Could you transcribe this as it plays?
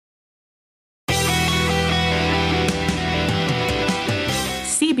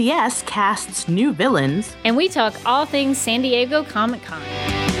CBS casts new villains. And we talk all things San Diego Comic-Con.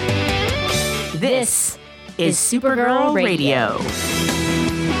 This is Supergirl Radio.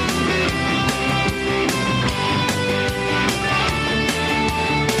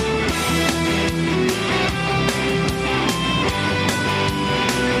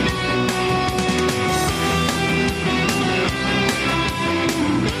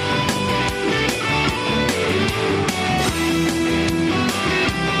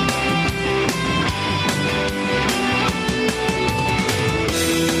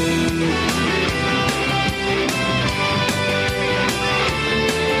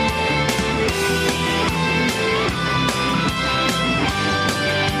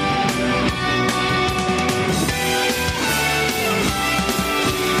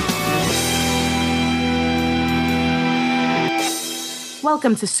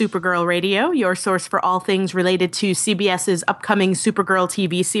 Welcome to Supergirl Radio, your source for all things related to CBS's upcoming Supergirl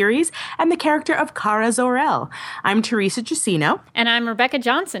TV series and the character of Kara Zor-El. I'm Teresa Giussino. And I'm Rebecca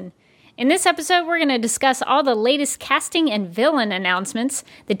Johnson. In this episode, we're going to discuss all the latest casting and villain announcements,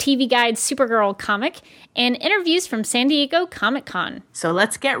 the TV Guide Supergirl comic, and interviews from San Diego Comic-Con. So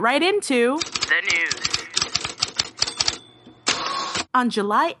let's get right into the news. On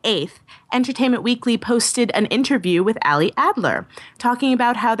July 8th, Entertainment Weekly posted an interview with Ali Adler, talking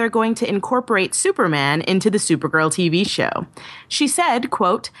about how they're going to incorporate Superman into the Supergirl TV show. She said,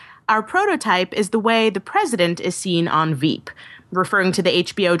 quote, "Our prototype is the way the president is seen on Veep," referring to the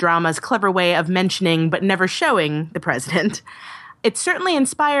HBO drama's clever way of mentioning but never showing the president. It's certainly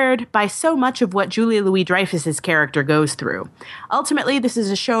inspired by so much of what Julia Louis-Dreyfus's character goes through. Ultimately, this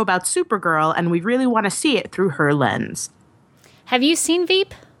is a show about Supergirl, and we really want to see it through her lens. Have you seen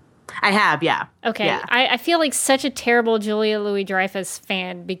Veep? I have, yeah. Okay. Yeah. I feel like such a terrible Julia Louis-Dreyfus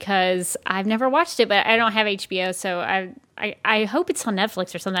fan because I've never watched it, but I don't have HBO, so I hope it's on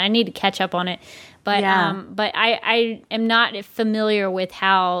Netflix or something. I need to catch up on it. But yeah. But I am not familiar with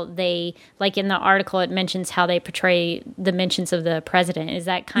how they, like in the article, it mentions how they portray the mentions of the president. Is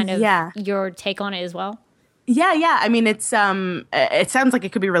that kind of your take on it as well? Yeah. I mean, it sounds like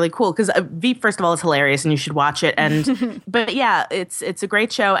it could be really cool because Veep, first of all, is hilarious and you should watch it. And but yeah, it's a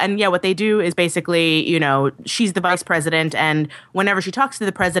great show. And yeah, what they do is basically, she's the vice president, and whenever she talks to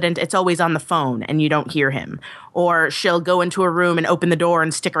the president, it's always on the phone and you don't hear him. Or she'll go into a room and open the door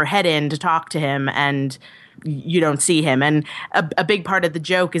and stick her head in to talk to him, and you don't see him. And a big part of the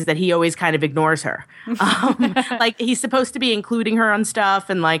joke is that he always kind of ignores her. Like, he's supposed to be including her on stuff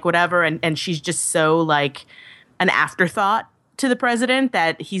and like whatever, and she's just so like an afterthought to the president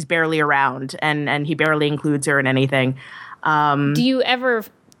that he's barely around, and he barely includes her in anything. Do you ever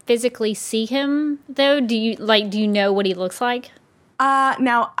physically see him though? Do you know what he looks like?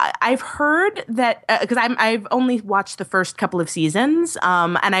 Now, I've heard that, because I've only watched the first couple of seasons,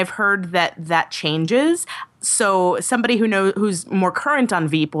 and I've heard that changes. So somebody who's more current on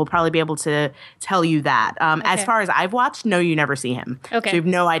Veep will probably be able to tell you that. Okay. As far as I've watched, no, you never see him. Okay. So you have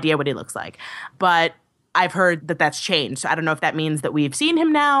no idea what he looks like. But I've heard that that's changed. So I don't know if that means that we've seen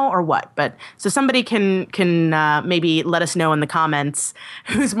him now or what. But so somebody can maybe let us know in the comments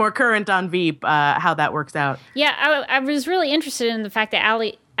who's more current on Veep, how that works out. Yeah, I was really interested in the fact that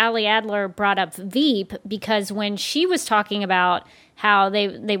Ali Adler brought up Veep because when she was talking about how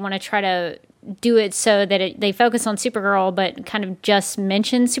they want to try to do it so that they focus on Supergirl but kind of just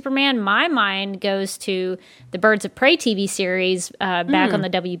mention Superman, my mind goes to the Birds of Prey TV series back on the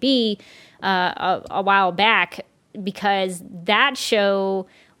WB a while back, because that show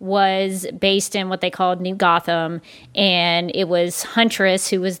was based in what they called New Gotham, and it was Huntress,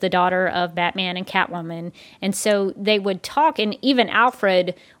 who was the daughter of Batman and Catwoman. And so they would talk, and even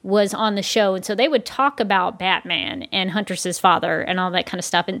Alfred was on the show, and so they would talk about Batman and Huntress's father and all that kind of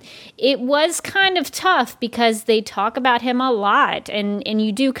stuff. And it was kind of tough because they talk about him a lot, and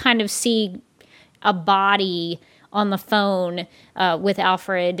you do kind of see a body on the phone with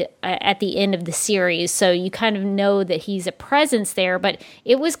Alfred at the end of the series. So you kind of know that he's a presence there. But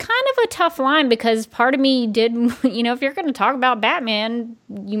it was kind of a tough line because part of me did, if you're going to talk about Batman,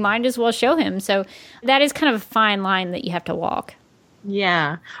 you might as well show him. So that is kind of a fine line that you have to walk.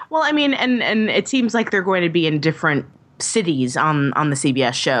 Yeah. Well, I mean, and it seems like they're going to be in different cities on the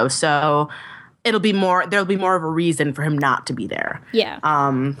CBS show. So there'll be more of a reason for him not to be there. Yeah.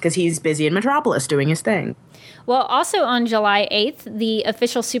 Because he's busy in Metropolis doing his thing. Well, also on July 8th, the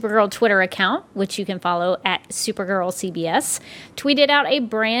official Supergirl Twitter account, which you can follow at SupergirlCBS, tweeted out a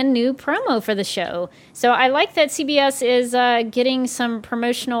brand new promo for the show. So I like that CBS is getting some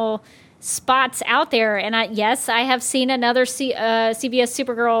promotional spots out there, and I have seen another CBS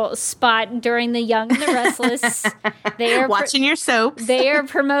Supergirl spot during the Young and the Restless. They are watching your soaps. They are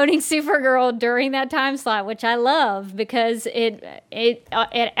promoting Supergirl during that time slot, which I love because it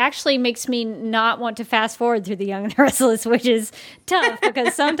actually makes me not want to fast forward through the Young and the Restless, which is tough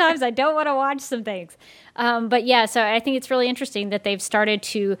because sometimes I don't want to watch some things. But yeah, so I think it's really interesting that they've started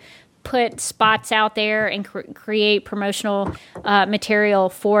to put spots out there and create promotional material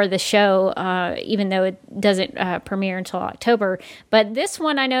for the show, even though it doesn't premiere until October. But this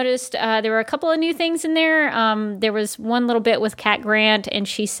one, I noticed there were a couple of new things in there. There was one little bit with Cat Grant, and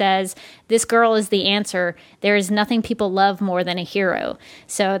she says, "This girl is the answer. There is nothing people love more than a hero."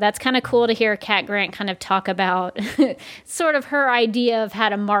 So that's kind of cool to hear Cat Grant kind of talk about sort of her idea of how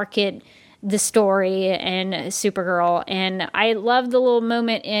to market the story and Supergirl. And I love the little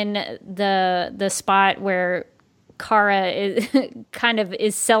moment in the spot where Kara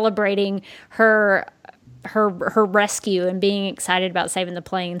is celebrating her rescue and being excited about saving the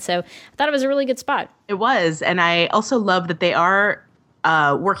plane. So I thought it was a really good spot. It was. And I also love that they are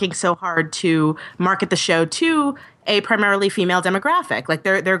working so hard to market the show to a primarily female demographic. Like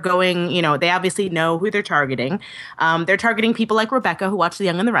they're going, they obviously know who they're targeting. They're targeting people like Rebecca who watch The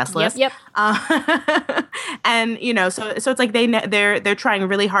Young and the Restless. Yep. And so it's like they're trying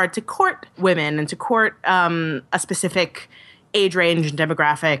really hard to court women and to court a specific age range and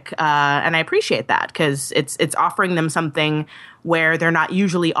demographic, and I appreciate that because it's offering them something where they're not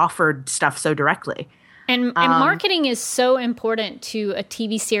usually offered stuff so directly. And marketing is so important to a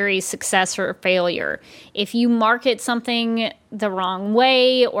TV series success or failure. If you market something the wrong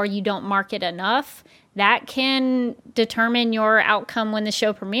way or you don't market enough, that can determine your outcome when the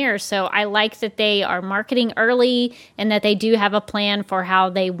show premieres. So I like that they are marketing early and that they do have a plan for how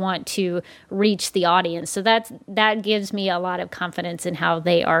they want to reach the audience. So that gives me a lot of confidence in how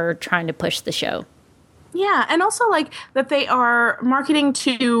they are trying to push the show. Yeah, and also like that they are marketing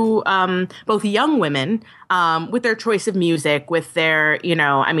to both young women with their choice of music, with their, a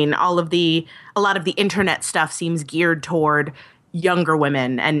lot of the internet stuff seems geared toward younger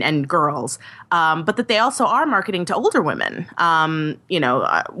women and girls, but that they also are marketing to older women,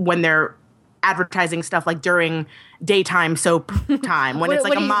 when they're advertising stuff like during daytime soap time when it's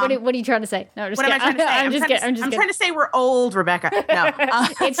like mom. What are you trying to say? No, what am I trying to say? I'm trying to say we're old, Rebecca. No,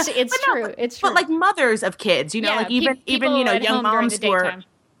 it's true. No, it's true. But like mothers of kids, like even young moms who are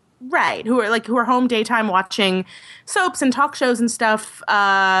right, who are home daytime watching soaps and talk shows and stuff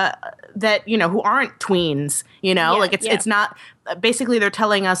that who aren't tweens. It's not. Basically, they're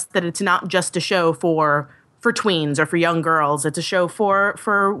telling us that it's not just a show for tweens or for young girls. It's a show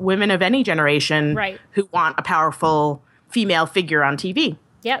for women of any generation, right, who want a powerful female figure on TV.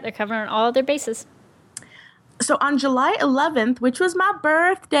 Yeah, they're covering all their bases. So on July 11th, which was my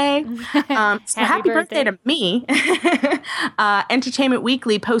birthday, so happy birthday to me, Entertainment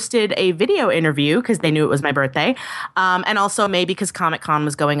Weekly posted a video interview because they knew it was my birthday, and also maybe because Comic-Con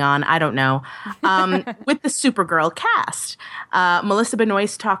was going on, I don't know, with the Supergirl cast. Melissa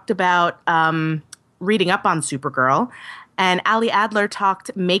Benoist talked about reading up on Supergirl, and Ali Adler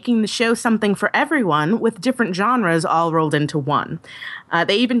talked making the show something for everyone with different genres all rolled into one.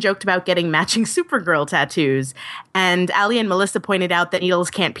 They even joked about getting matching Supergirl tattoos, and Ali and Melissa pointed out that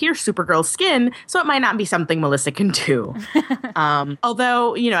needles can't pierce Supergirl's skin, so it might not be something Melissa can do.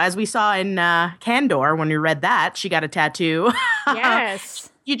 Although, as we saw in Candor, when we read that, she got a tattoo. Yes.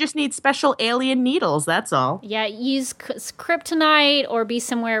 You just need special alien needles, that's all. Yeah, use kryptonite or be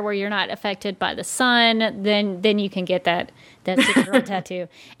somewhere where you're not affected by the sun, then you can get that Supergirl tattoo.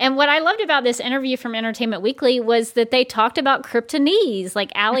 And what I loved about this interview from Entertainment Weekly was that they talked about kryptonese.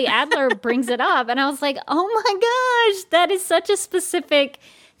 Like Ali Adler brings it up, and I was like, oh my gosh, that is such a specific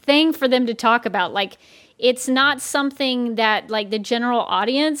thing for them to talk about. Like, it's not something that like the general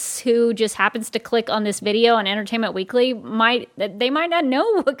audience who just happens to click on this video on Entertainment Weekly might not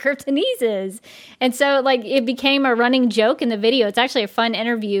know what kryptonese is. And so like it became a running joke in the video. It's actually a fun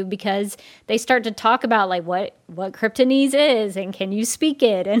interview because they start to talk about like what kryptonese is and can you speak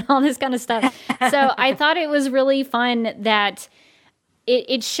it and all this kind of stuff. So I thought it was really fun that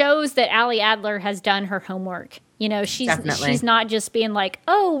it shows that Ali Adler has done her homework. She's not just being like,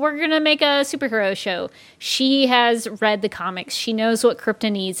 oh, we're going to make a superhero show. She has read the comics. She knows what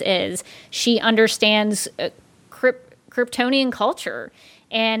kryptonese is. She understands Kryptonian culture.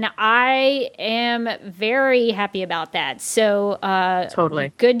 And I am very happy about that. So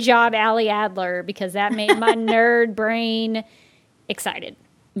totally. Good job, Ali Adler, because that made my nerd brain excited.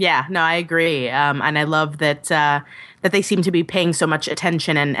 Yeah, no, I agree. And I love that they seem to be paying so much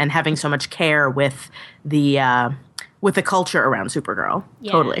attention and having so much care with the culture around Supergirl.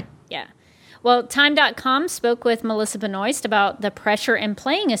 Yeah, totally. Yeah. Well, Time.com spoke with Melissa Benoist about the pressure in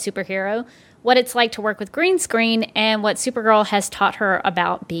playing a superhero, what it's like to work with green screen, and what Supergirl has taught her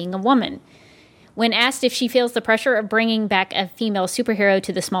about being a woman. When asked if she feels the pressure of bringing back a female superhero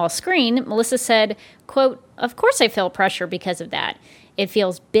to the small screen, Melissa said, quote, "Of course I feel pressure because of that. It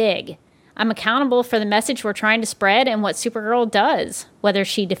feels big. I'm accountable for the message we're trying to spread and what Supergirl does, whether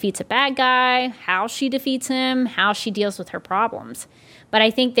she defeats a bad guy, how she defeats him, how she deals with her problems. But I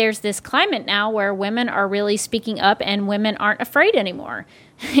think there's this climate now where women are really speaking up and women aren't afraid anymore.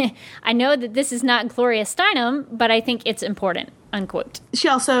 I know that this is not Gloria Steinem, but I think it's important," unquote. She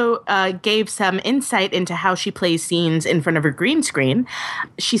also gave some insight into how she plays scenes in front of her green screen.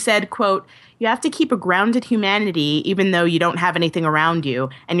 She said, quote, "You have to keep a grounded humanity even though you don't have anything around you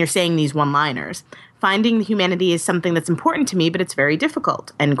and you're saying these one-liners. Finding the humanity is something that's important to me, but it's very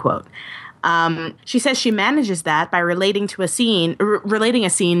difficult," end quote. She says she manages that by relating a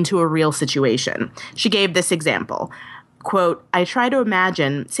scene to a real situation. She gave this example. Quote, "I try to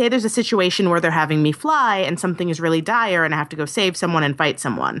imagine, say there's a situation where they're having me fly and something is really dire and I have to go save someone and fight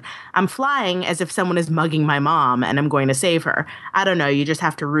someone. I'm flying as if someone is mugging my mom and I'm going to save her. I don't know, you just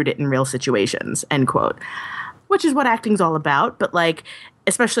have to root it in real situations," end quote. Which is what acting's all about, but like,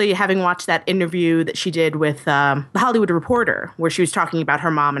 especially having watched that interview that she did with The Hollywood Reporter, where she was talking about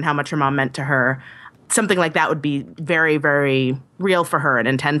her mom and how much her mom meant to her, something like that would be very, very real for her and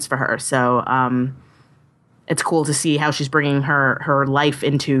intense for her. So, it's cool to see how she's bringing her life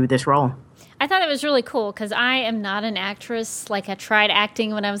into this role. I thought it was really cool because I am not an actress. Like, I tried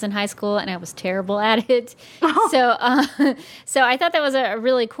acting when I was in high school and I was terrible at it. So I thought that was a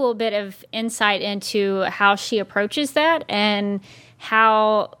really cool bit of insight into how she approaches that and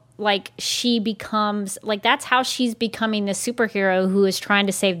how, like, she becomes, like, that's how she's becoming the superhero who is trying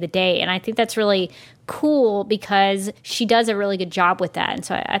to save the day. And I think that's really cool because she does a really good job with that. And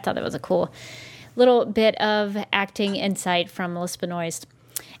so I thought that was a cool little bit of acting insight from Melissa Benoist.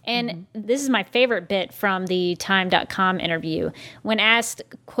 And this is my favorite bit from the Time.com interview. When asked,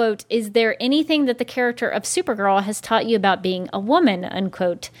 quote, "Is there anything that the character of Supergirl has taught you about being a woman,"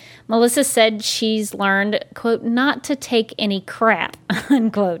 unquote, Melissa said she's learned, quote, "not to take any crap,"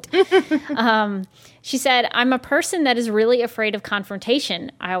 unquote. She said, "I'm a person that is really afraid of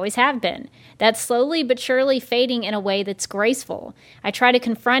confrontation. I always have been. That's slowly but surely fading in a way that's graceful. I try to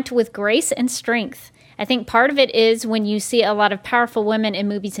confront with grace and strength. I think part of it is when you see a lot of powerful women in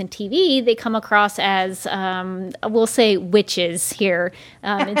movies and TV, they come across as, we'll say witches here,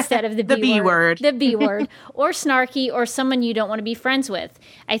 instead of the B word. The B word. Or snarky, or someone you don't want to be friends with.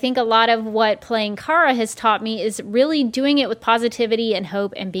 I think a lot of what playing Kara has taught me is really doing it with positivity and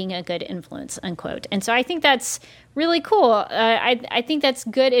hope and being a good influence," unquote. And so I think that's really cool. I think that's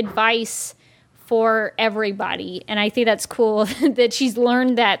good advice for everybody. And I think that's cool that she's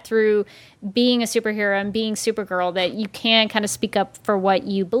learned that through being a superhero and being Supergirl, that you can kind of speak up for what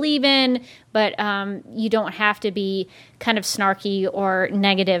you believe in, but you don't have to be kind of snarky or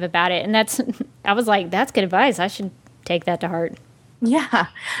negative about it. And I was like, that's good advice. I should take that to heart. Yeah.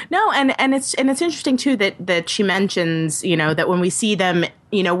 No, and it's interesting too that she mentions, you know, that when we see them,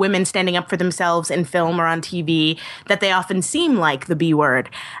 you know, women standing up for themselves in film or on TV, that they often seem like the B word.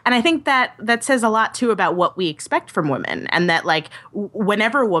 And I think that says a lot too about what we expect from women, and that like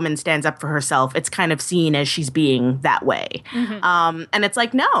whenever a woman stands up for herself, it's kind of seen as she's being that way. Mm-hmm. And it's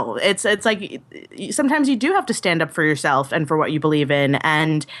like, no, it's like sometimes you do have to stand up for yourself and for what you believe in.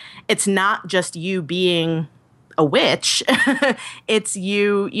 And it's not just you being a witch. It's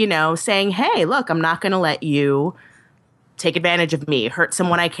you know, saying, hey, look, I'm not going to let you take advantage of me, hurt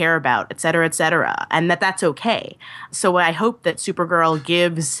someone I care about, et cetera, and that's okay. So I hope that Supergirl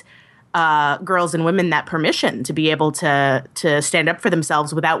gives girls and women that permission to be able to stand up for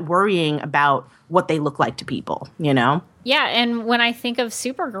themselves without worrying about what they look like to people, you know? Yeah, and when I think of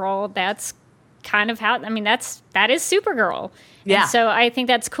Supergirl, that's kind of how, I mean, that is Supergirl. Yeah. And so I think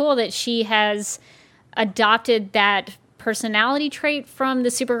that's cool that she has adopted that personality trait from the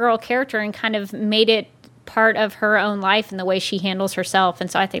Supergirl character and kind of made it part of her own life and the way she handles herself.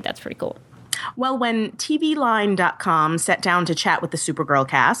 And so I think that's pretty cool. Well, when TVLine.com sat down to chat with the Supergirl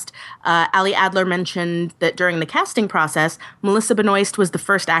cast, Ali Adler mentioned that during the casting process, Melissa Benoist was the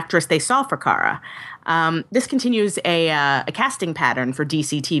first actress they saw for Kara. This continues a casting pattern for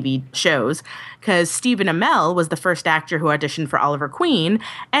DC TV shows, because Stephen Amell was the first actor who auditioned for Oliver Queen,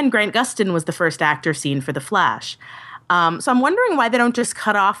 and Grant Gustin was the first actor seen for The Flash. So I'm wondering why they don't just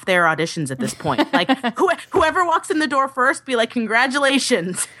cut off their auditions at this point. Like, whoever walks in the door first, be like,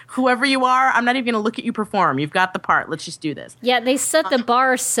 congratulations, whoever you are, I'm not even going to look at you perform. You've got the part. Let's just do this. Yeah, they set the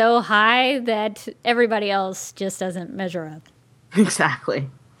bar so high that everybody else just doesn't measure up. Exactly.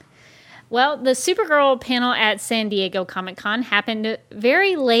 Well, the Supergirl panel at San Diego Comic-Con happened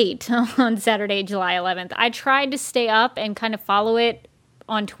very late on Saturday, July 11th. I tried to stay up and kind of follow it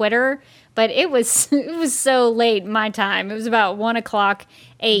on Twitter, but it was so late my time. It was about 1:00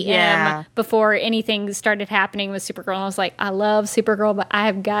 a.m. before anything started happening with Supergirl. And I was like, I love Supergirl, but I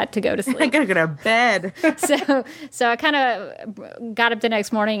have got to go to sleep. I gotta go to bed. So I kind of got up the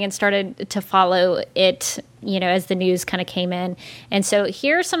next morning and started to follow it, as the news kind of came in. And so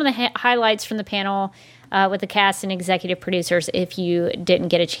here are some of the highlights from the panel with the cast and executive producers if you didn't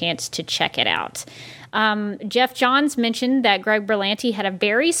get a chance to check it out. Jeff Johns mentioned that Greg Berlanti had a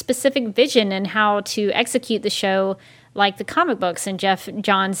very specific vision in how to execute the show like the comic books, and Jeff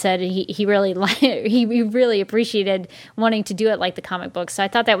Johns said he really he really appreciated wanting to do it like the comic books. So I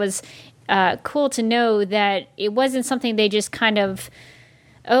thought that was cool to know that it wasn't something they just kind of,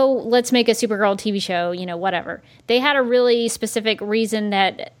 let's make a Supergirl TV show, whatever. They had a really specific reason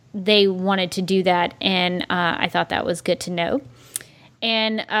that they wanted to do that, and I thought that was good to know.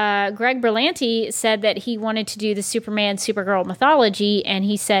 And Greg Berlanti said that he wanted to do the Superman Supergirl mythology, and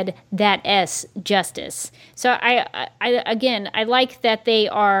he said that S justice. So I like that they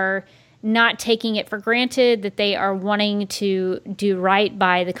are not taking it for granted, that they are wanting to do right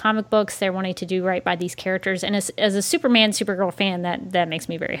by the comic books. They're wanting to do right by these characters, and as a Superman Supergirl fan, that makes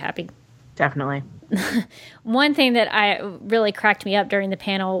me very happy. Definitely. One thing that I really cracked me up during the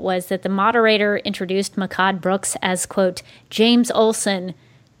panel was that the moderator introduced Makad Brooks as, quote, James Olsen,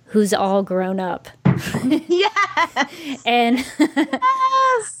 who's all grown up. Yes! And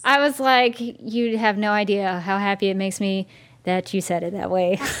yes! I was like, you have no idea how happy it makes me that you said it that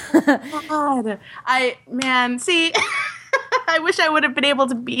way. God. See, I wish I would have been able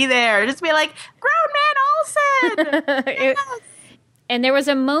to be there. Just be like, grown man Olsen! Yes! And there was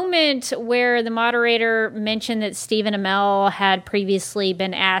a moment where the moderator mentioned that Stephen Amell had previously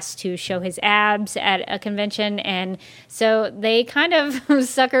been asked to show his abs at a convention, and so they kind of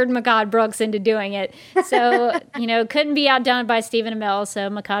suckered Makad Brooks into doing it. So, couldn't be outdone by Stephen Amell, so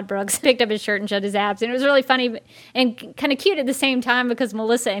Makad Brooks picked up his shirt and showed his abs, and it was really funny and kind of cute at the same time because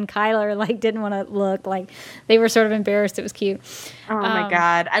Melissa and Kyler didn't want to look like they were sort of embarrassed. It was cute. Oh my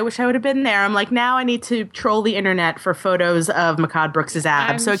God. I wish I would have been there. I'm like, now I need to troll the internet for photos of Makad Brooks'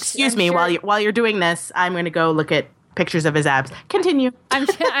 abs. So excuse me, sure. while you're doing this, I'm going to go look at pictures of his abs. Continue.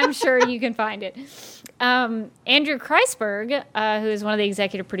 I'm sure you can find it. Andrew Kreisberg, who is one of the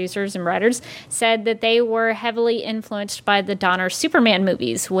executive producers and writers, said that they were heavily influenced by the Donner Superman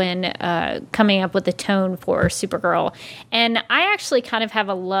movies when coming up with the tone for Supergirl. And I actually kind of have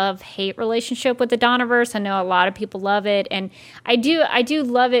a love-hate relationship with the Donnerverse. I know a lot of people love it, and I do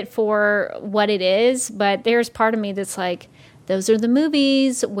love it for what it is, but there's part of me that's like, those are the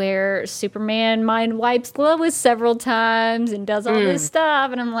movies where Superman mind wipes Lois several times and does all this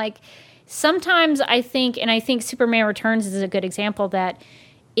stuff. And I'm like, sometimes I think Superman Returns is a good example that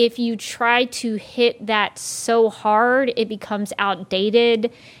if you try to hit that so hard, it becomes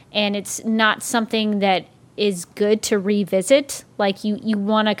outdated and it's not something that is good to revisit. Like you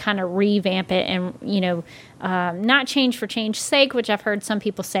want to kind of revamp it and, not change for change's sake, which I've heard some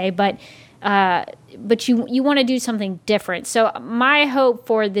people say, but you want to do something different. So my hope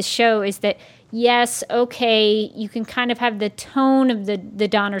for this show is that, yes, okay, you can kind of have the tone of the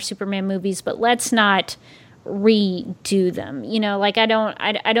Donner Superman movies, but let's not redo them. I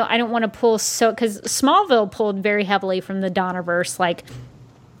don't want to pull because Smallville pulled very heavily from the Donnerverse. Like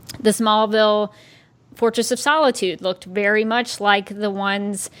the Smallville Fortress of Solitude looked very much like the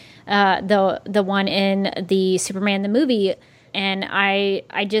ones, the one in the Superman the movie. And I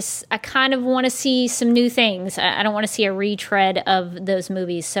kind of want to see some new things. I don't want to see a retread of those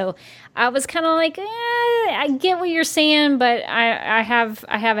movies. So I was kind of like, I get what you're saying, but I have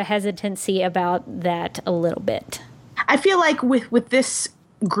a hesitancy about that a little bit. I feel like with this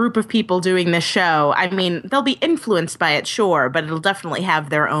group of people doing this show, I mean, they'll be influenced by it, sure, but it'll definitely have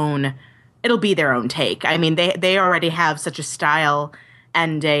it'll be their own take. I mean, they already have such a style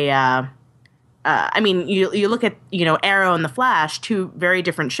and you look at, Arrow and The Flash, two very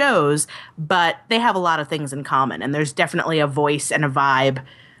different shows, but they have a lot of things in common, and there's definitely a voice and a vibe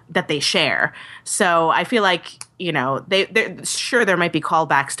that they share. So I feel like, sure there might be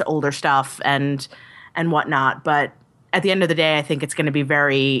callbacks to older stuff and whatnot, but at the end of the day, I think it's going to be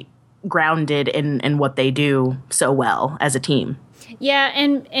very grounded in what they do so well as a team. Yeah,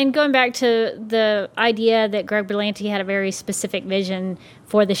 and going back to the idea that Greg Berlanti had a very specific vision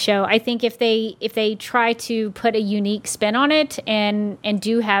for the show, I think if they try to put a unique spin on it and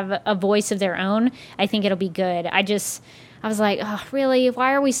do have a voice of their own, I think it'll be good. I was like, oh, really?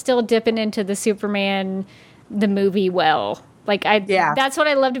 Why are we still dipping into the Superman the movie well? That's what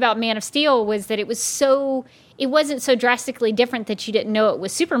I loved about Man of Steel, was that it wasn't so drastically different that you didn't know it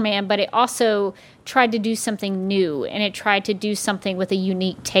was Superman, but it also tried to do something new, and it tried to do something with a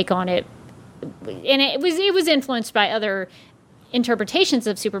unique take on it. And it was influenced by other interpretations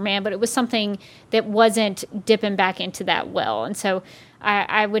of Superman, but it was something that wasn't dipping back into that well. And so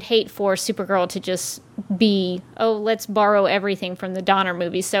I would hate for Supergirl to just be, oh, let's borrow everything from the Donner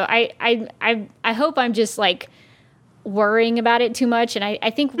movies. So I hope I'm just like worrying about it too much. And I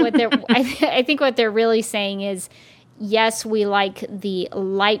think what they're I think what they're really saying is, yes, we like the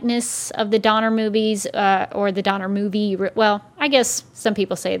lightness of the Donner movies, or the Donner movie. Well, I guess some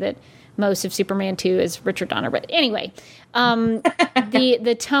people say that most of Superman 2 is Richard Donner. But anyway,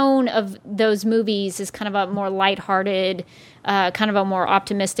 the tone of those movies is kind of a more lighthearted, kind of a more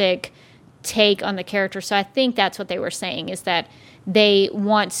optimistic take on the character. So I think that's what they were saying, is that they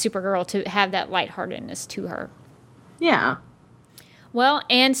want Supergirl to have that lightheartedness to her. Yeah. Well,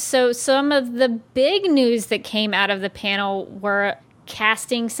 and so some of the big news that came out of the panel were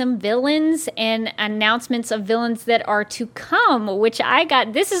casting some villains and announcements of villains that are to come, which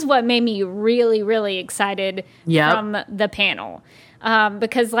this is what made me really, really excited from the panel.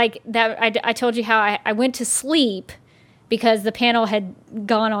 Because like that, I told you how I went to sleep because the panel had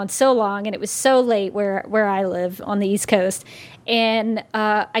gone on so long and it was so late where I live on the East Coast. And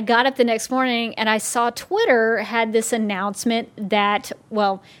I got up the next morning and I saw Twitter had this announcement that,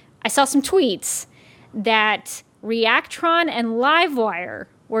 well, I saw some tweets that Reactron and Livewire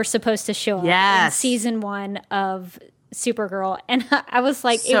were supposed to show up in season 1 of Supergirl. And I was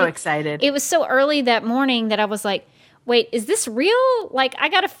like, so excited. It was so early that morning that I was like, wait, is this real? Like, I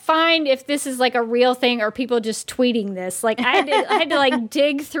got to find if this is like a real thing or people just tweeting this. Like, I had to like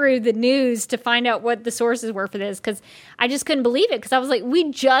dig through the news to find out what the sources were for this, because I just couldn't believe it. Because I was like, we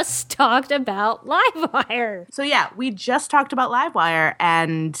just talked about Livewire. So yeah, we just talked about Livewire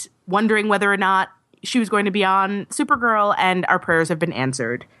and wondering whether or not she was going to be on Supergirl, and our prayers have been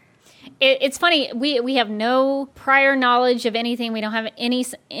answered. It's funny. We have no prior knowledge of anything. We don't have any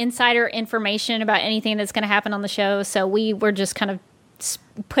insider information about anything that's going to happen on the show. So we were just kind of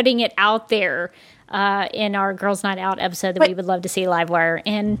putting it out there in our Girls Night Out episode that we would love to see Livewire,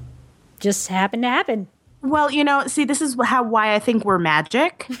 and just happened to happen. Well, see, this is why I think we're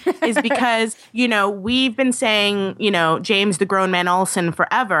magic, is because, we've been saying, James the Grown Man Olsen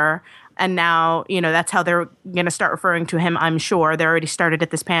forever. And now, that's how they're going to start referring to him, I'm sure. They already started at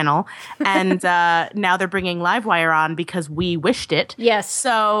this panel. And now they're bringing Livewire on because we wished it. Yes.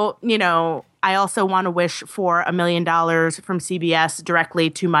 So, I also want to wish for $1 million from CBS directly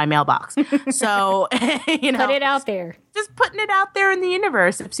to my mailbox. So, put it out there. Just putting it out there in the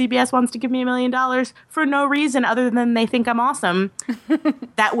universe. If CBS wants to give me $1 million for no reason other than they think I'm awesome,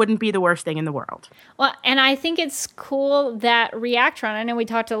 that wouldn't be the worst thing in the world. Well, and I think it's cool that Reactron, I know we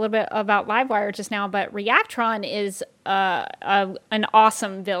talked a little bit about Livewire just now, but Reactron is an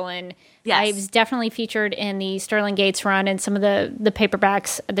awesome villain. Yes. He was definitely featured in the Sterling Gates run and some of the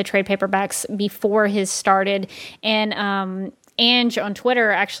paperbacks, the trade paperbacks before his started. And Ange on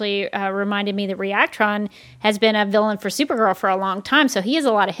Twitter actually reminded me that Reactron has been a villain for Supergirl for a long time. So he has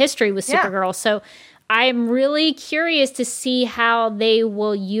a lot of history with Supergirl. Yeah. So I'm really curious to see how they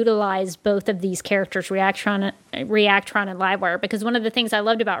will utilize both of these characters, Reactron and Livewire, because one of the things I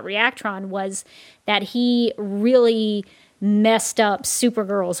loved about Reactron was that he really messed up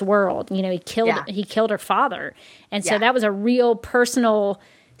Supergirl's world. He killed her father. And so that was a real personal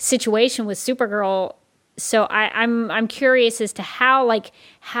situation with Supergirl. So I'm curious as to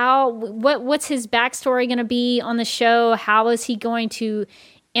what's his backstory going to be on the show? How is he going to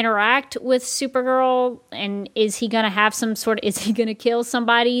interact with Supergirl? And is he going to have is he going to kill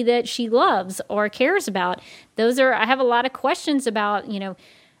somebody that she loves or cares about? I have a lot of questions about,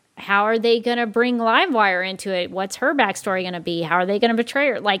 how are they going to bring Livewire into it? What's her backstory going to be? How are they going to betray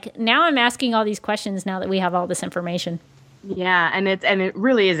her? Like, now I'm asking all these questions now that we have all this information. Yeah, and it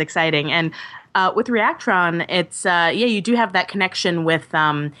really is exciting. And with Reactron, it's you do have that connection with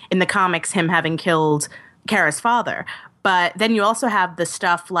in the comics him having killed Kara's father. But then you also have the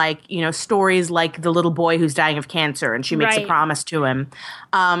stuff like, stories like the little boy who's dying of cancer and she makes a promise to him.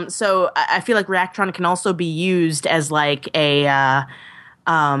 So I feel like Reactron can also be used as like in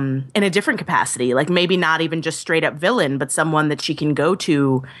a different capacity, like maybe not even just straight up villain, but someone that she can go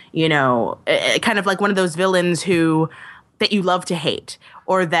to, kind of like one of those villains that you love to hate,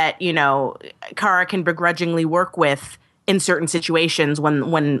 or that, Kara can begrudgingly work with in certain situations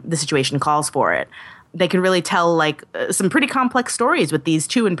when the situation calls for it. They can really tell like some pretty complex stories with these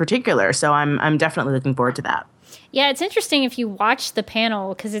two in particular. So I'm definitely looking forward to that. Yeah, it's interesting if you watch the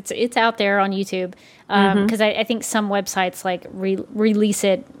panel, because it's out there on YouTube, because I think some websites like release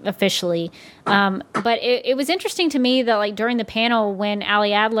it officially. But it was interesting to me that like during the panel when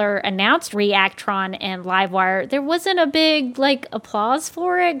Ali Adler announced Reactron and Livewire, there wasn't a big like applause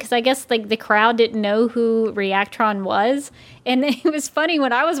for it, because I guess like the crowd didn't know who Reactron was. And it was funny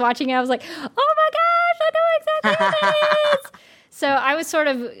when I was watching it, I was like, oh my gosh, I know exactly who that is. So I was sort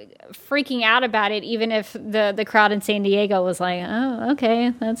of freaking out about it, even if the crowd in San Diego was like, "Oh,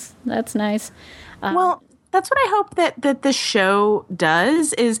 okay, that's nice." Well, that's what I hope that the show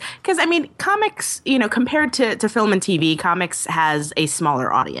does, is because I mean, comics, compared to film and TV, comics has a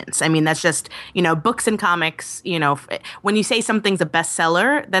smaller audience. I mean, that's just books and comics. When you say something's a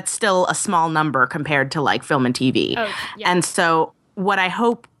bestseller, that's still a small number compared to like film and TV. Oh, yeah. And so, what I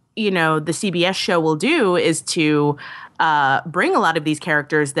hope the CBS show will do is to bring a lot of these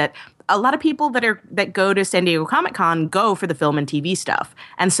characters that a lot of people that go to San Diego Comic-Con go for the film and TV stuff.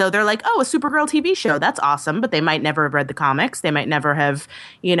 And so they're like, oh, a Supergirl TV show, that's awesome. But they might never have read the comics. They might never have,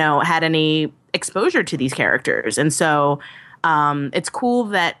 had any exposure to these characters. And so it's cool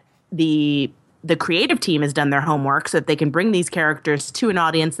that the creative team has done their homework so that they can bring these characters to an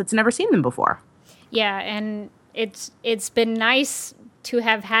audience that's never seen them before. Yeah, and it's been nice to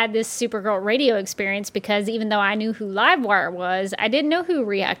have had this Supergirl radio experience, because even though I knew who Livewire was, I didn't know who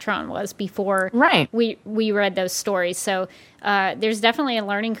Reactron was before we read those stories. So there's definitely a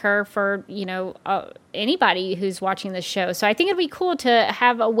learning curve for anybody who's watching this show. So I think it'd be cool to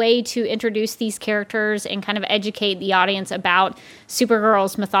have a way to introduce these characters and kind of educate the audience about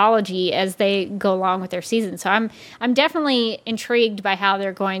Supergirl's mythology as they go along with their season. So I'm definitely intrigued by how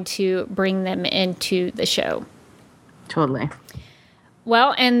they're going to bring them into the show. Totally.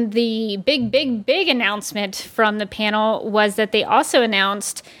 Well, and the big announcement from the panel was that they also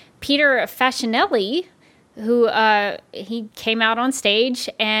announced Peter Facinelli, who he came out on stage,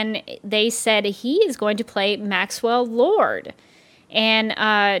 and they said he is going to play Maxwell Lord. And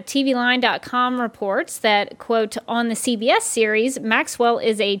TVLine.com reports that, quote, on the CBS series, Maxwell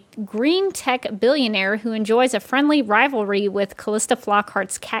is a green tech billionaire who enjoys a friendly rivalry with Callista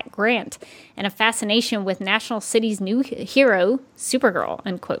Flockhart's Cat Grant and a fascination with National City's new hero, Supergirl,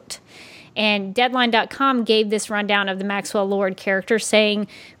 unquote. And Deadline.com gave this rundown of the Maxwell Lord character, saying,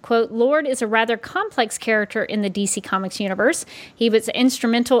 quote, Lord is a rather complex character in the DC Comics universe. He was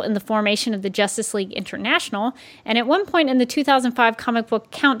instrumental in the formation of the Justice League International, and at one point in the 2005 comic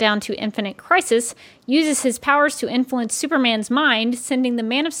book Countdown to Infinite Crisis, uses his powers to influence Superman's mind, sending the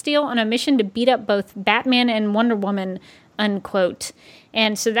Man of Steel on a mission to beat up both Batman and Wonder Woman, unquote.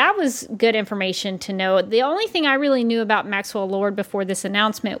 And so that was good information to know. The only thing I really knew about Maxwell Lord before this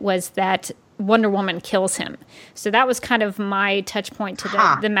announcement was that Wonder Woman kills him. So that was kind of my touch point to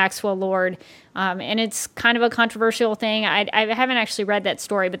the Maxwell Lord. And it's kind of a controversial thing. I haven't actually read that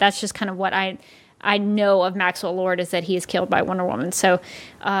story, but that's just kind of what I know of Maxwell Lord, is that he is killed by Wonder Woman. So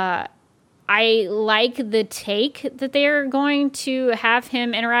I like the take that they're going to have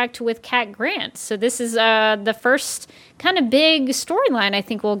him interact with Cat Grant. So this is the first kind of big storyline I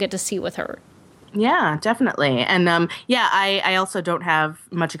think we'll get to see with her. Yeah, definitely. And I also don't have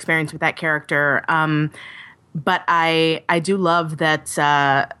much experience with that character. But I do love that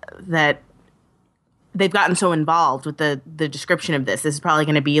that they've gotten so involved with the description of this. This is probably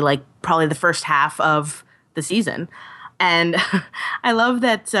going to be probably the first half of the season. And I love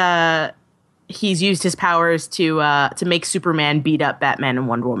that he's used his powers to make Superman beat up Batman and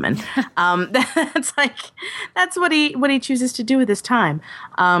Wonder Woman. That's what he chooses to do with his time.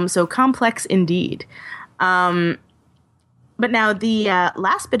 So complex indeed. But now the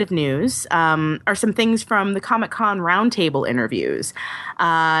last bit of news are some things from the Comic-Con roundtable interviews.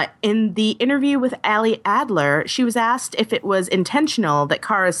 In the interview with Ali Adler, she was asked if it was intentional that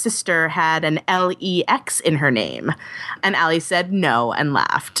Kara's sister had an LEX in her name. And Ali said no and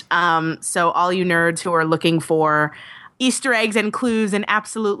laughed. So all you nerds who are looking for Easter eggs and clues and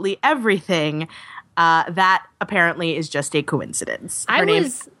absolutely everything, that apparently is just a coincidence. Her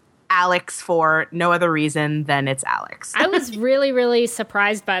name's Alex for no other reason than it's Alex. I was really, really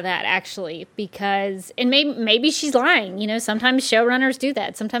surprised by that, actually, because, and maybe she's lying. Sometimes showrunners do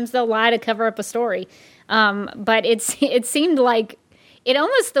that. Sometimes they'll lie to cover up a story. But it seemed like it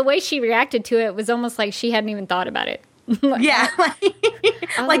almost, the way she reacted to it was almost like she hadn't even thought about it. Yeah.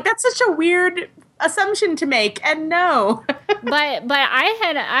 Like that's such a weird assumption to make, and no. but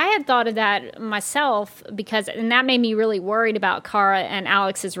I had thought of that myself, and that made me really worried about Kara and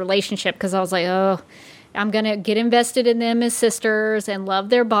Alex's relationship, because I was like, oh, I'm gonna get invested in them as sisters and love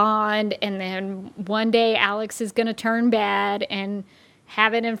their bond, and then one day Alex is gonna turn bad and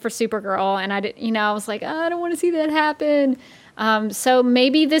have it in for Supergirl, and I was like, oh, I don't want to see that happen. So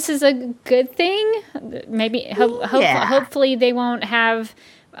maybe this is a good thing. Maybe hopefully they won't have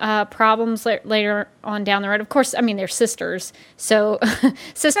problems later on down the road. Of course, I mean, they're sisters, so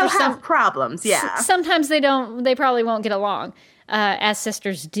sisters have problems. Yeah, sometimes they don't. They probably won't get along as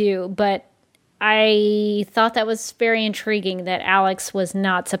sisters do. But I thought that was very intriguing that Alex was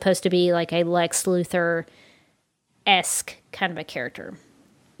not supposed to be like a Lex Luthor-esque kind of a character.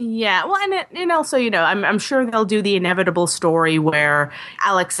 Yeah, well, and also, I'm sure they'll do the inevitable story where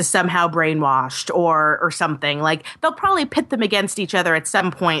Alex is somehow brainwashed or something. Like, they'll probably pit them against each other at some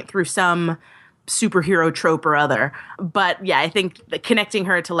point through some superhero trope or other. But yeah, I think that connecting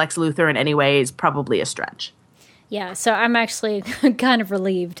her to Lex Luthor in any way is probably a stretch. Yeah, so I'm actually kind of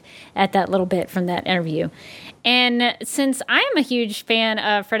relieved at that little bit from that interview. And since I am a huge fan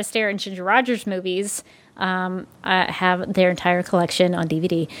of Fred Astaire and Ginger Rogers movies, I have their entire collection on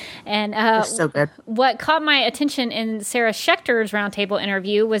DVD. And they're so good. What caught my attention in Sarah Schechter's roundtable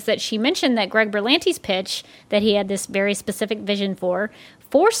interview was that she mentioned that Greg Berlanti's pitch that he had this very specific vision for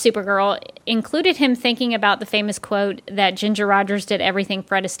Supergirl included him thinking about the famous quote that Ginger Rogers did everything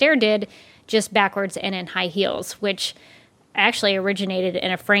Fred Astaire did, just backwards and in high heels, which actually originated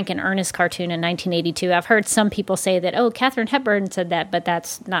in a Frank and Ernest cartoon in 1982. I've heard some people say that, oh, Katharine Hepburn said that, but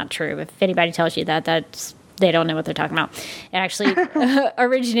that's not true. If anybody tells you that, they don't know what they're talking about. It actually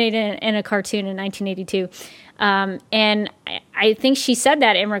originated in a cartoon in 1982. And I think she said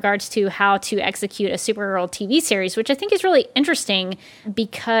that in regards to how to execute a Supergirl TV series, which I think is really interesting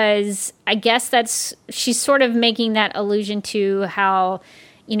because I guess she's sort of making that allusion to how,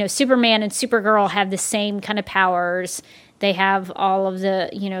 Superman and Supergirl have the same kind of powers. They have all of the,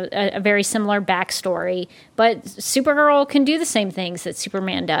 a very similar backstory, but Supergirl can do the same things that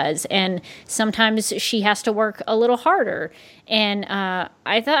Superman does, and sometimes she has to work a little harder. And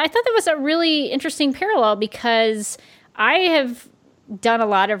I thought that was a really interesting parallel because I have done a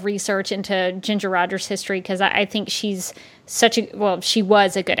lot of research into Ginger Rogers' history because I think she's she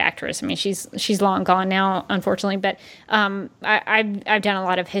was a good actress. I mean, she's long gone now, unfortunately, but I've done a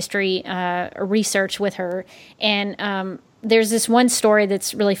lot of history research with her, and there's this one story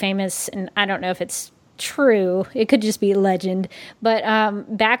that's really famous, and I don't know if it's true. It could just be legend. But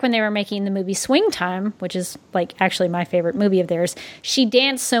back when they were making the movie Swing Time, which is like actually my favorite movie of theirs, she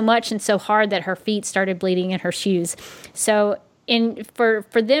danced so much and so hard that her feet started bleeding in her shoes. So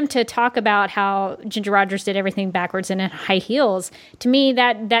for them to talk about how Ginger Rogers did everything backwards and in high heels, to me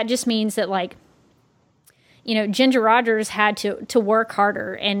that just means that like, Ginger Rogers had to work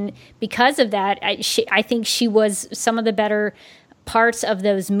harder, and because of that, I think she was some of the better parts of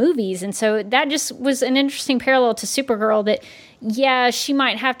those movies, and so that just was an interesting parallel to Supergirl. That she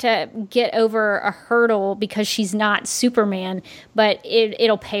might have to get over a hurdle because she's not Superman, but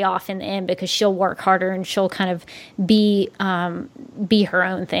it'll pay off in the end because she'll work harder and she'll kind of be her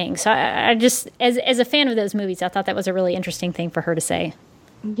own thing. So I just as a fan of those movies, I thought that was a really interesting thing for her to say.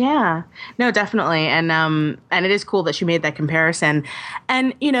 Yeah, no, definitely. And it is cool that she made that comparison.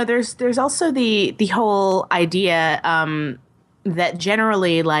 And, there's also the whole idea, that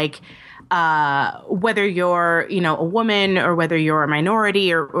generally like, whether you're, a woman or whether you're a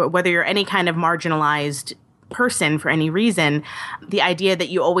minority or whether you're any kind of marginalized person for any reason, the idea that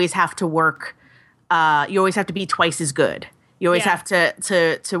you always have to work, you always have to be twice as good. You always have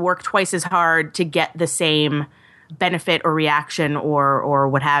to work twice as hard to get the same benefit or reaction or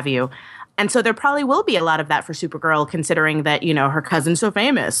what have you. And so there probably will be a lot of that for Supergirl, considering that, her cousin's so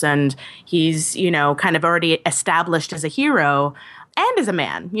famous and he's, kind of already established as a hero and as a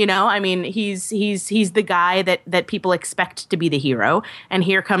man, I mean, he's the guy that people expect to be the hero. And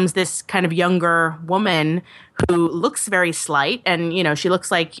here comes this kind of younger woman who looks very slight. And, she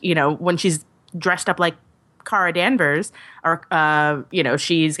looks like, when she's dressed up like Kara Danvers, or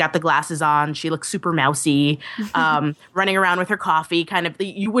she's got the glasses on, she looks super mousy, running around with her coffee, kind of,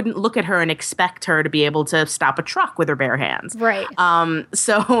 you wouldn't look at her and expect her to be able to stop a truck with her bare hands. Right.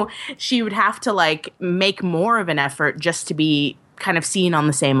 So she would have to like make more of an effort just to be kind of seen on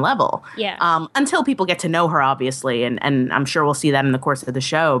the same level. Yeah. Until people get to know her, obviously, and I'm sure we'll see that in the course of the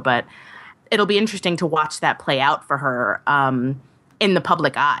show, but it'll be interesting to watch that play out for her in the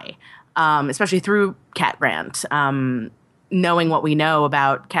public eye. Especially through Cat Grant, knowing what we know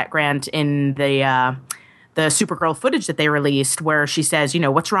about Cat Grant in the Supergirl footage that they released, where she says,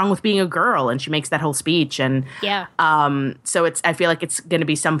 what's wrong with being a girl? And she makes that whole speech. And so I feel like it's going to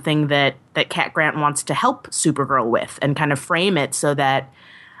be something that Cat Grant wants to help Supergirl with and kind of frame it so that,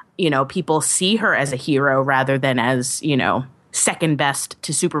 people see her as a hero rather than as, second best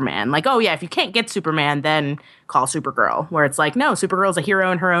to Superman. Like, oh yeah, if you can't get Superman, then call Supergirl. Where it's like, no, Supergirl's a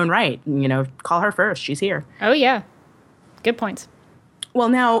hero in her own right. You know, call her first. She's here. Oh yeah, good points. Well,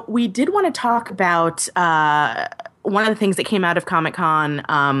 now we did want to talk about one of the things that came out of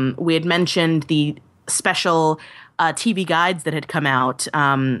Comic-Con. We had mentioned the special TV guides that had come out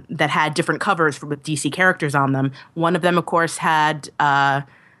that had different covers with DC characters on them. One of them, of course, had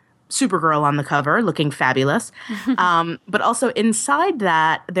Supergirl on the cover, looking fabulous. But also inside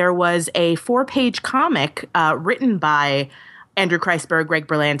that, there was a 4-page comic written by Andrew Kreisberg, Greg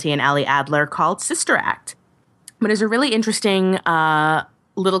Berlanti, and Ali Adler called Sister Act. But it's a really interesting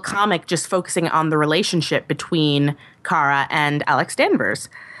little comic just focusing on the relationship between Kara and Alex Danvers.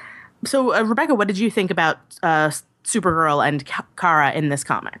 So, Rebecca, what did you think about Supergirl and Kara in this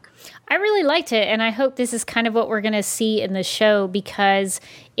comic? I really liked it, and I hope this is kind of what we're going to see in the show, because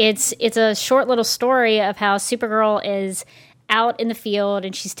it's a short little story of how Supergirl is out in the field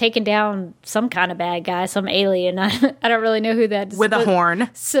and she's taken down some kind of bad guy, some alien. I don't really know who that is. With a horn.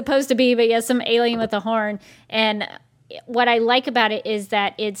 Supposed to be, but yeah, some alien with a horn. And what I like about it is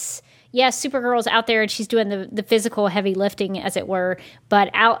that it's, yes, Supergirl's out there and she's doing the physical heavy lifting, as it were, but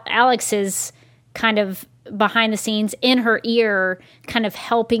Alex is kind of behind the scenes in her ear, kind of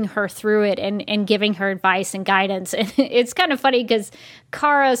helping her through it and giving her advice and guidance. And it's kind of funny because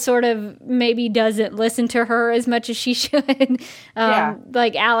Kara sort of maybe doesn't listen to her as much as she should.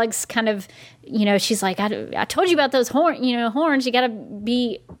 Like Alex kind of, you know, she's like, I told you about those horns, you got to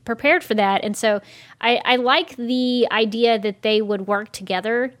be prepared for that. And so I like the idea that they would work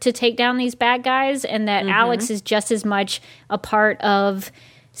together to take down these bad guys, and that Alex is just as much a part of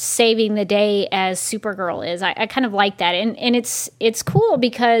saving the day as Supergirl is. I kind of like that. And it's cool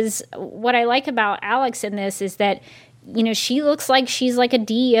because what I like about Alex in this is that, you know, she looks like she's like a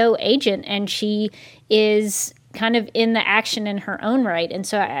DEO agent, and she is kind of in the action in her own right. And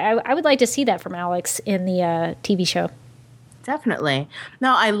so I would like to see that from Alex in the TV show. Definitely.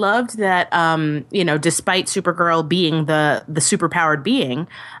 No, I loved that, despite Supergirl being the superpowered being,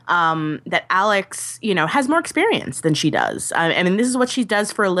 that Alex, has more experience than she does. I mean, this is what she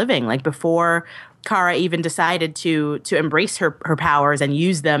does for a living. Like, before Kara even decided to embrace her powers and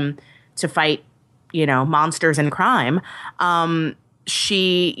use them to fight, monsters and crime, Alex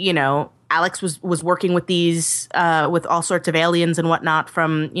was working with these, with all sorts of aliens and whatnot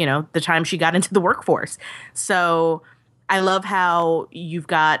from, the time she got into the workforce. So I love how you've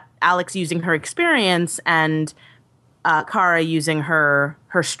got Alex using her experience and Kara using her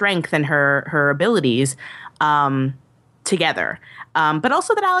strength and her abilities together. But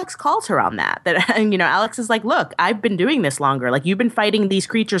also that Alex calls her on that. That, Alex is like, look, I've been doing this longer. Like, you've been fighting these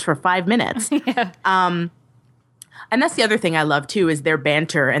creatures for 5 minutes. Yeah. And that's the other thing I love, too, is their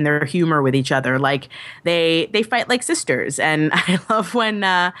banter and their humor with each other. Like, they fight like sisters. And I love when,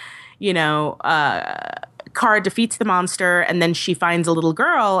 Kara defeats the monster, and then she finds a little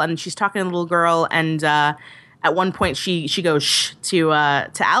girl, and she's talking to the little girl, and at one point she goes shh to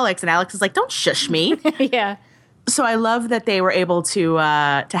Alex, and Alex is like, "Don't shush me." Yeah. So I love that they were able to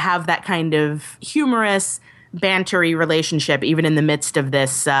have that kind of humorous, bantery relationship, even in the midst of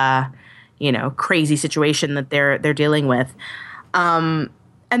this crazy situation that they're dealing with.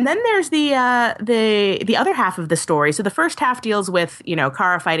 And then there's the other half of the story. So the first half deals with,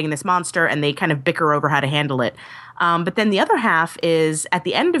 Kara fighting this monster, and they kind of bicker over how to handle it. But then the other half is, at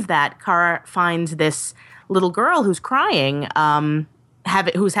the end of that, Kara finds this little girl who's crying,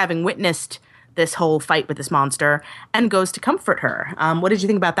 who's having witnessed this whole fight with this monster, and goes to comfort her. What did you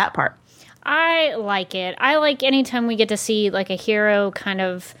think about that part? I like it. I like anytime we get to see like a hero kind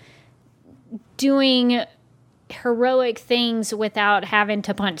of doing heroic things without having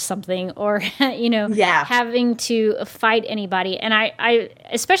to punch something or having to fight anybody. And I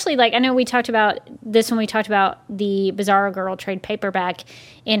especially, like, I know we talked about this when we talked about the Bizarro Girl trade paperback,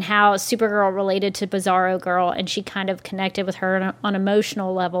 and how Supergirl related to Bizarro Girl, and she kind of connected with her on an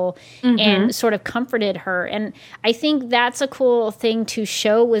emotional level and sort of comforted her. And I think that's a cool thing to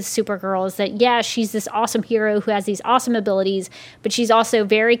show with Supergirl, is that, yeah, she's this awesome hero who has these awesome abilities, but she's also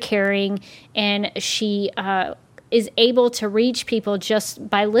very caring, and she is able to reach people just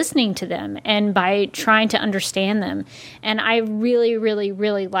by listening to them and by trying to understand them. And I really, really,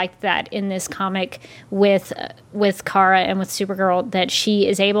 really liked that in this comic with Kara and with Supergirl, that she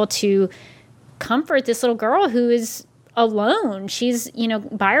is able to comfort this little girl who is alone. She's,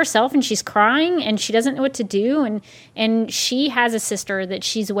 by herself, and she's crying, and she doesn't know what to do. And she has a sister that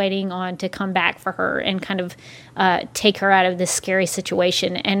she's waiting on to come back for her and kind of take her out of this scary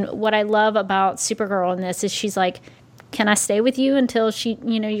situation. And what I love about Supergirl in this is she's like, can I stay with you until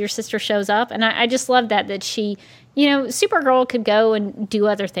your sister shows up? And I just love that she, Supergirl could go and do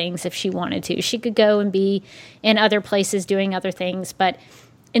other things if she wanted to. She could go and be in other places doing other things. But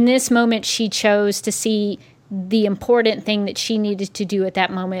in this moment, she chose to see the important thing that she needed to do at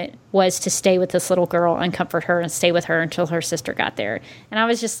that moment was to stay with this little girl and comfort her and stay with her until her sister got there. And I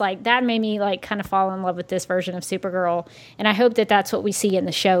was just like, that made me like kind of fall in love with this version of Supergirl. And I hope that that's what we see in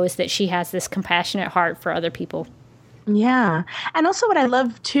the show, is that she has this compassionate heart for other people. Yeah. And also what I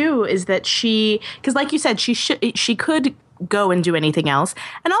love too is that because like you said, she could go and do anything else.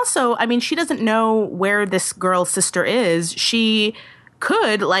 And also, I mean, she doesn't know where this girl's sister is. She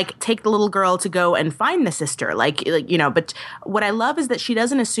could like take the little girl to go and find the sister, but what I love is that she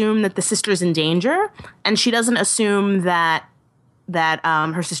doesn't assume that the sister's in danger, and she doesn't assume that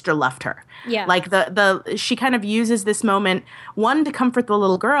her sister left her. Yeah. Like she kind of uses this moment, one, to comfort the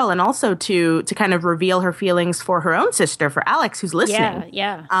little girl, and also to kind of reveal her feelings for her own sister, for Alex, who's listening.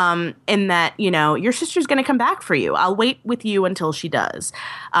 Yeah. In that, your sister's going to come back for you. I'll wait with you until she does.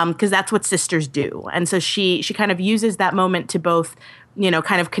 Because that's what sisters do. And so she kind of uses that moment to both,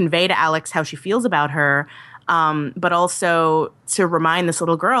 kind of convey to Alex how she feels about her, but also to remind this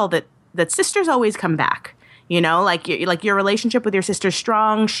little girl that sisters always come back. Like your relationship with your sister's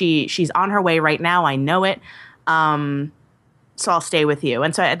strong. She's on her way right now. I know it. So I'll stay with you.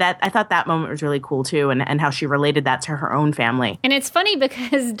 And so I thought that moment was really cool too, and how she related that to her own family. And it's funny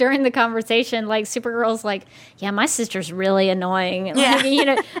because during the conversation, like Supergirl's like, yeah, my sister's really annoying.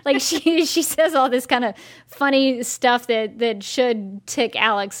 Yeah. Like she says all this kind of funny stuff that should tick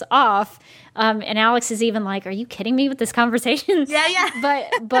Alex off. And Alex is even like, are you kidding me with this conversation? Yeah.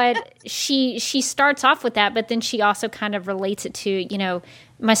 But she starts off with that, but then she also kind of relates it to,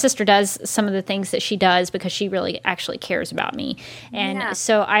 my sister does some of the things that she does because she really actually cares about me. And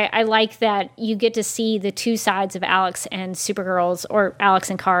so I like that you get to see the two sides of Alex and Supergirl's, or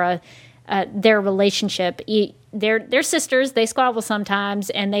Alex and Kara, their relationship. They're sisters. They squabble sometimes,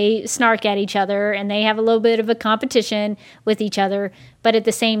 and they snark at each other, and they have a little bit of a competition with each other. But at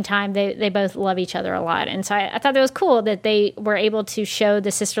the same time, they both love each other a lot. And so I thought that was cool that they were able to show the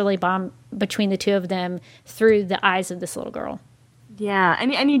sisterly bond between the two of them through the eyes of this little girl. Yeah,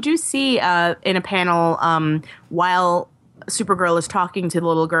 and you do see in a panel while Supergirl is talking to the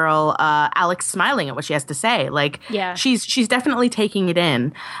little girl, Alex smiling at what she has to say. Like, yeah. she's definitely taking it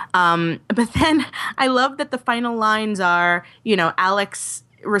in. But then I love that the final lines are, Alex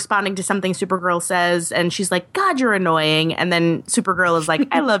responding to something Supergirl says, and she's like, God, you're annoying. And then Supergirl is like,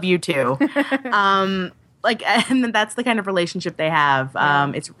 I love you too. And that's the kind of relationship they have.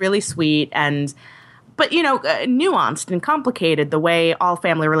 It's really sweet but nuanced and complicated the way all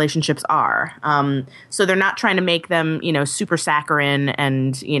family relationships are. So they're not trying to make them, super saccharine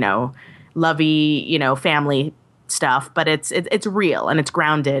and, lovey, family stuff, but it's real and it's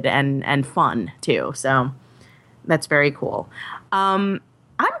grounded and fun too. So that's very cool. I'm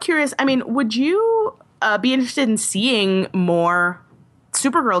curious. I mean, would you be interested in seeing more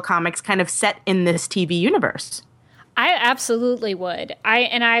Supergirl comics kind of set in this TV universe? I absolutely would.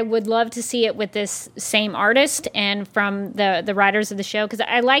 I would love to see it with this same artist and from the writers of the show, because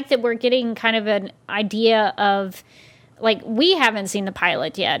I like that we're getting kind of an idea of, like, we haven't seen the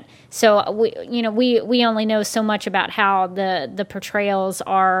pilot yet, so we only know so much about how the portrayals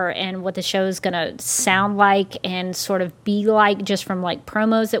are and what the show is going to sound like and sort of be like just from like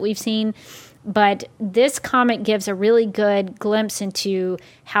promos that we've seen. But this comic gives a really good glimpse into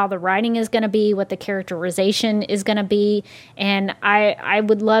how the writing is going to be, what the characterization is going to be. And I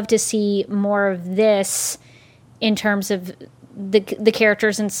would love to see more of this in terms of the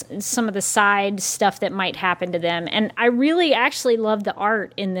characters and some of the side stuff that might happen to them. And I really actually love the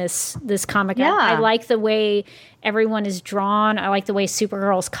art in this comic. Yeah. I like the way everyone is drawn. I like the way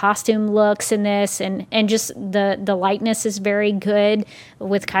Supergirl's costume looks in this, and just the likeness is very good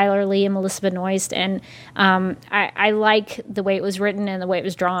with Kyler Lee and Melissa Benoist. And I like the way it was written and the way it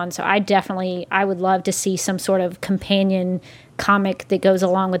was drawn. So I would love to see some sort of companion comic that goes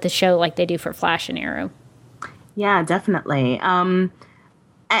along with the show like they do for Flash and Arrow. Yeah, definitely. And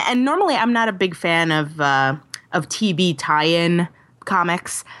normally I'm not a big fan of TV tie-in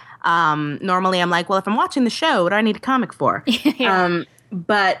comics. Normally I'm like, well, if I'm watching the show, what do I need a comic for? Yeah.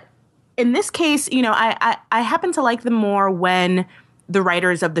 But in this case, I happen to like them more when the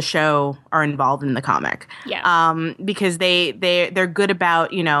writers of the show are involved in the comic. Yeah. Because they're good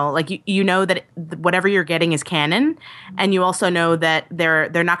about, that whatever you're getting is canon, and you also know that they're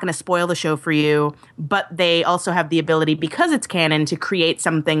not going to spoil the show for you, but they also have the ability, because it's canon, to create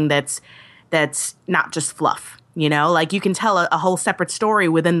something that's not just fluff. You know, like you can tell a whole separate story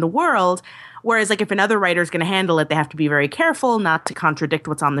within the world. Whereas, like, if another writer is going to handle it, they have to be very careful not to contradict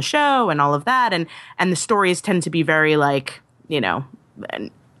what's on the show and all of that. And the stories tend to be very, like, you know,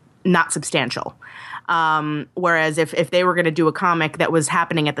 not substantial. Whereas if they were going to do a comic that was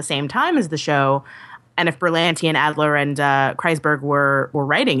happening at the same time as the show, and if Berlanti and Adler and Kreisberg were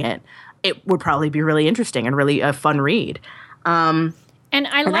writing it, it would probably be really interesting and really a fun read. And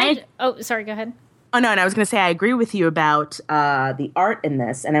I liked... Oh, sorry, go ahead. Oh, no, and I was going to say I agree with you about the art in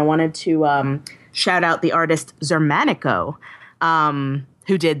this, and I wanted to shout out the artist Zermanico,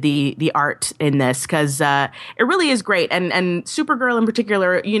 who did the art in this, because it really is great. And Supergirl in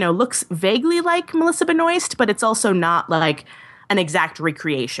particular, you know, looks vaguely like Melissa Benoist, but it's also not like an exact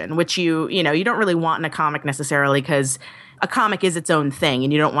recreation, which you don't really want in a comic necessarily, because a comic is its own thing,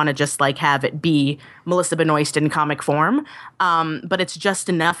 and you don't want to just like have it be Melissa Benoist in comic form. But it's just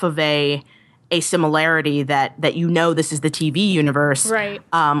enough of a similarity that you know this is the TV universe, right?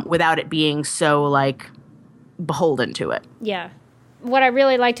 Without it being so like beholden to it. Yeah. What I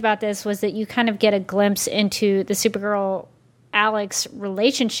really liked about this was that you kind of get a glimpse into the Supergirl Alex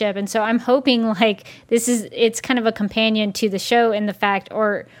relationship, and so I'm hoping like it's kind of a companion to the show in the fact,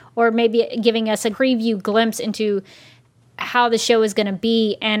 or maybe giving us a preview glimpse into how the show is going to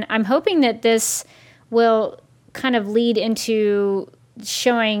be. And I'm hoping that this will kind of lead into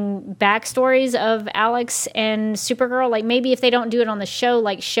showing backstories of Alex and Supergirl. Like maybe if they don't do it on the show,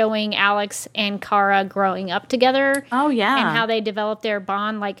 like showing Alex and Kara growing up together. Oh, yeah. And how they develop their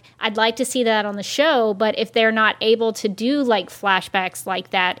bond. Like I'd like to see that on the show, but if they're not able to do like flashbacks like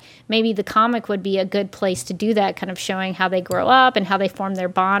that, maybe the comic would be a good place to do that, kind of showing how they grow up and how they form their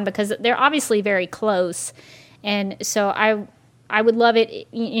bond, because they're obviously very close. And so I would love it,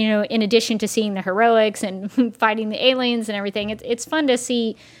 you know, in addition to seeing the heroics and fighting the aliens and everything, it's fun to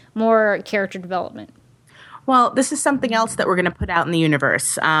see more character development. Well, this is something else that we're going to put out in the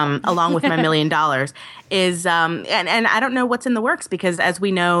universe, along with my $1 million, is, and I don't know what's in the works, because as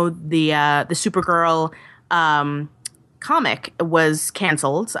we know, the Supergirl comic was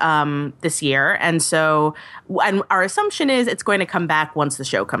canceled this year, and so our assumption is it's going to come back once the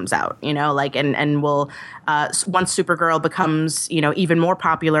show comes out, you know, like and we'll once Supergirl becomes, you know, even more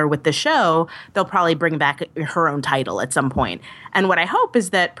popular with the show, they'll probably bring back her own title at some point. And what I hope is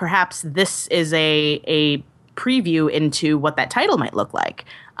that perhaps this is a preview into what that title might look like,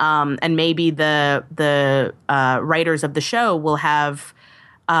 and maybe the writers of the show will have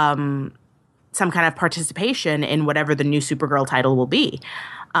some kind of participation in whatever the new Supergirl title will be.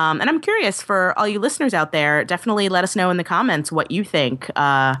 And I'm curious, for all you listeners out there, definitely let us know in the comments what you think.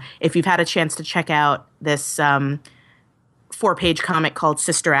 If you've had a chance to check out this 4-page comic called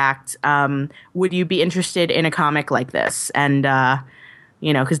Sister Act, would you be interested in a comic like this? And,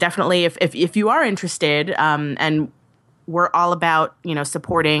 you know, because definitely if you are interested, and we're all about, you know,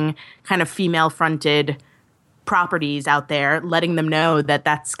 supporting kind of female-fronted properties out there, letting them know that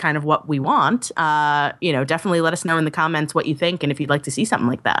that's kind of what we want, you know, definitely let us know in the comments what you think and if you'd like to see something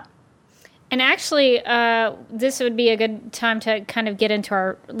like that. And actually, this would be a good time to kind of get into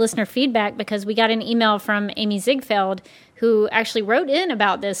our listener feedback, because we got an email from Amy Ziegfeld, who actually wrote in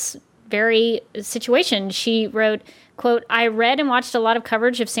about this very situation. She wrote, quote, "I read and watched a lot of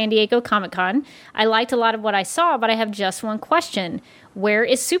coverage of San Diego Comic-Con. I liked a lot of what I saw, but I have just one question. Where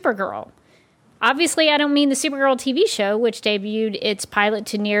is Supergirl? Obviously, I don't mean the Supergirl TV show, which debuted its pilot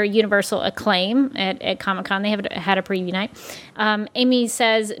to near universal acclaim at Comic-Con. They have had a preview night." Amy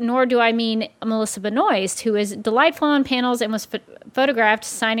says, "Nor do I mean Melissa Benoist, who is delightful on panels and was photographed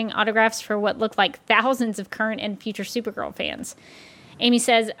signing autographs for what looked like thousands of current and future Supergirl fans." Amy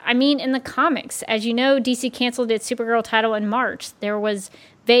says, "I mean in the comics. As you know, DC canceled its Supergirl title in March. There was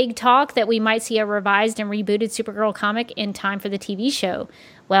vague talk that we might see a revised and rebooted Supergirl comic in time for the TV show.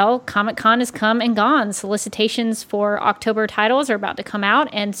 Well, Comic-Con has come and gone. Solicitations for October titles are about to come out,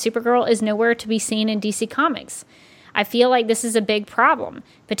 and Supergirl is nowhere to be seen in DC Comics. I feel like this is a big problem.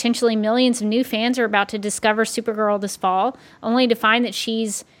 Potentially millions of new fans are about to discover Supergirl this fall, only to find that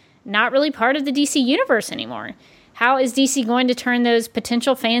she's not really part of the DC universe anymore. How is DC going to turn those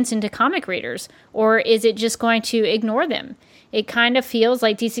potential fans into comic readers? Or is it just going to ignore them? It kind of feels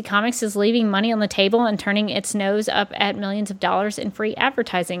like DC Comics is leaving money on the table and turning its nose up at millions of dollars in free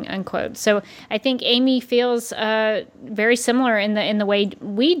advertising," unquote. So I think Amy feels very similar in the way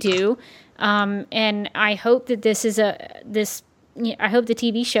we do. And I hope that I hope the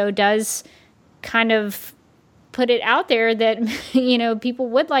TV show does kind of put it out there that, you know, people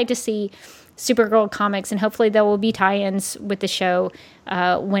would like to see Supergirl comics, and hopefully there will be tie-ins with the show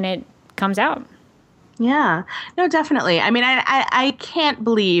when it comes out. Yeah, no, definitely. I mean, I can't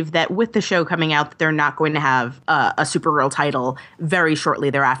believe that with the show coming out, that they're not going to have a Supergirl title very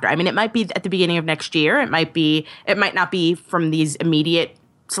shortly thereafter. I mean, it might be at the beginning of next year. It might not be from these immediate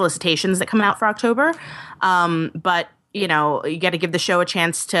solicitations that come out for October. But you know, you got to give the show a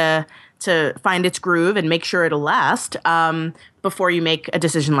chance to find its groove and make sure it'll last before you make a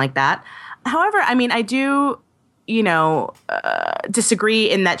decision like that. However, I mean, I do, disagree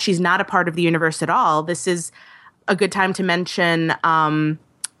in that she's not a part of the universe at all. This is a good time to mention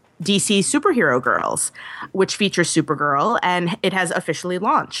DC Superhero Girls, which features Supergirl, and it has officially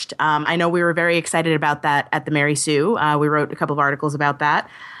launched. I know we were very excited about that at the Mary Sue. We wrote a couple of articles about that.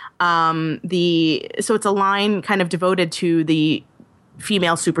 So it's a line kind of devoted to the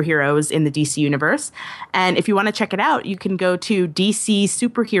female superheroes in the DC universe. And if you want to check it out, you can go to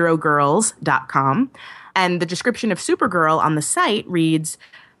dcsuperherogirls.com. And the description of Supergirl on the site reads,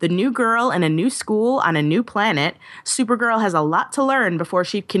 "The new girl in a new school on a new planet, Supergirl has a lot to learn before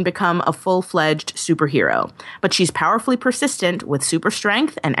she can become a full-fledged superhero. But she's powerfully persistent with super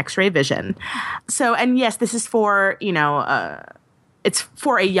strength and X-ray vision." So, and yes, this is for, it's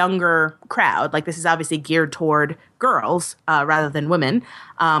for a younger crowd. Like, this is obviously geared toward girls rather than women,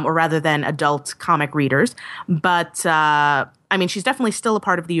 or rather than adult comic readers. But I mean, she's definitely still a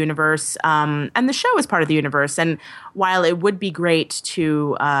part of the universe, and the show is part of the universe. And while it would be great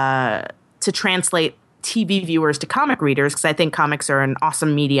to translate TV viewers to comic readers, because I think comics are an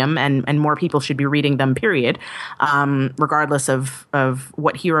awesome medium, and more people should be reading them, period, regardless of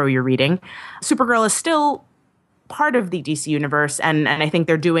what hero you're reading, Supergirl is still part of the DC universe, and I think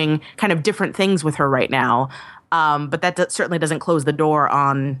they're doing kind of different things with her right now. But that certainly doesn't close the door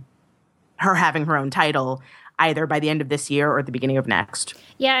on her having her own title either by the end of this year or the beginning of next.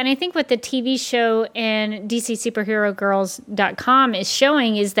 Yeah, and I think what the TV show and DCSuperheroGirls.com is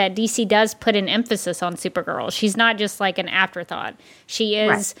showing is that DC does put an emphasis on Supergirl. She's not just like an afterthought. She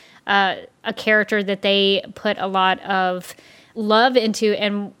is a character that they put a lot of love into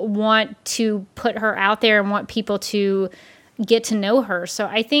and want to put her out there and want people to get to know her. So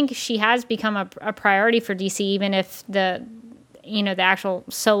I think she has become a priority for DC, even if the actual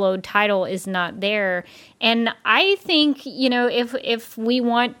solo title is not there. And I think, if we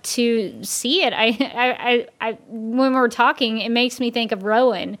want to see it, I when we're talking, it makes me think of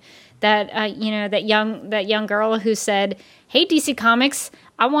Rowan, that young girl who said, "Hey, DC Comics,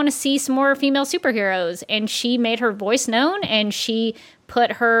 I want to see some more female superheroes." And she made her voice known, and she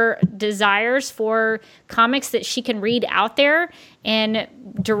put her desires for comics that she can read out there and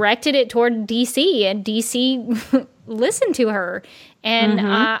directed it toward DC, and DC listened to her. And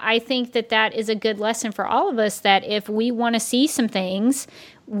I think that is a good lesson for all of us, that if we want to see some things,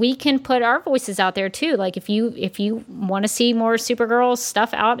 we can put our voices out there too. Like if you want to see more Supergirl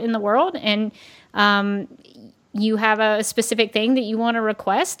stuff out in the world, and you have a specific thing that you want to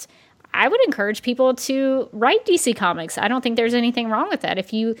request, I would encourage people to write DC Comics. I don't think there's anything wrong with that.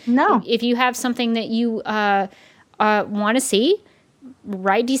 If you have something that you want to see,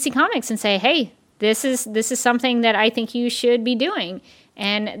 write DC Comics and say, "Hey, this is something that I think you should be doing,"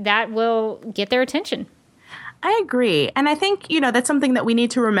 and that will get their attention. I agree. And I think, that's something that we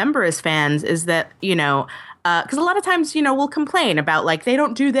need to remember as fans, is that, because a lot of times, we'll complain about, like, they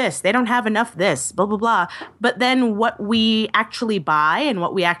don't do this, they don't have enough this, blah, blah, blah. But then what we actually buy and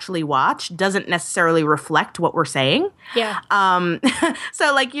what we actually watch doesn't necessarily reflect what we're saying. Yeah.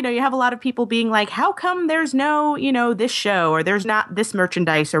 So, like, you have a lot of people being like, how come there's no, this show, or there's not this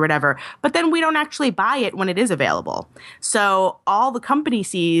merchandise or whatever? But then we don't actually buy it when it is available. So all the company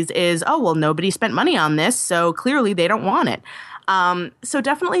sees is, oh, well, nobody spent money on this, so clearly they don't want it. So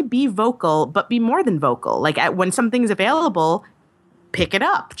definitely be vocal, but be more than vocal. Like, when something's available, pick it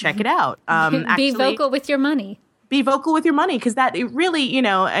up, check it out. Be vocal with your money. Be vocal with your money, because that it really,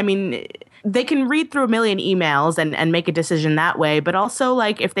 I mean, they can read through a million emails and make a decision that way. But also,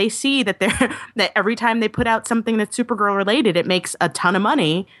 like, if they see that that every time they put out something that's Supergirl related, it makes a ton of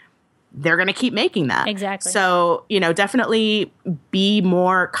money, they're going to keep making that. Exactly. So, definitely be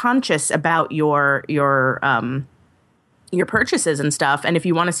more conscious about your purchases and stuff. And if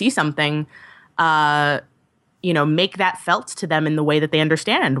you want to see something, make that felt to them in the way that they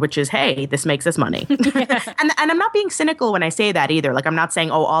understand, which is, hey, this makes us money. and I'm not being cynical when I say that either. Like, I'm not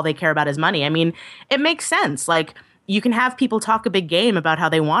saying, oh, all they care about is money. I mean, it makes sense. Like, you can have people talk a big game about how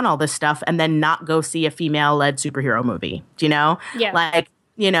they want all this stuff and then not go see a female-led superhero movie. Do you know? Yeah. Like,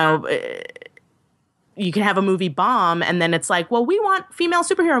 you can have a movie bomb, and then it's like, well, we want female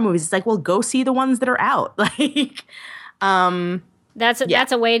superhero movies. It's like, well, go see the ones that are out. Like,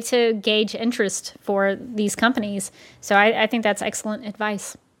 that's a way to gauge interest for these companies. So I think that's excellent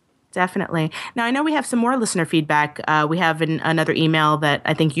advice. Definitely. Now, I know we have some more listener feedback. We have another email that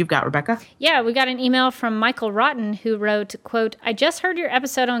I think you've got, Rebecca. Yeah, we got an email from Michael Rotten who wrote, quote, I just heard your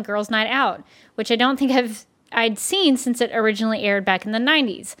episode on Girls Night Out, which I don't think I'd seen since it originally aired back in the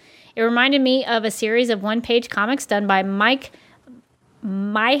 90s. It reminded me of a series of one-page comics done by Mike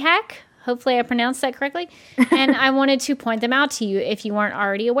Myhack. Hopefully I pronounced that correctly. And I wanted to point them out to you if you weren't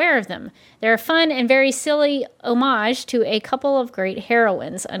already aware of them. They're a fun and very silly homage to a couple of great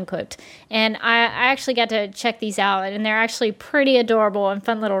heroines, unquote. And I actually got to check these out, and they're actually pretty adorable and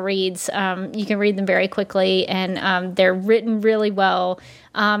fun little reads. You can read them very quickly, and they're written really well.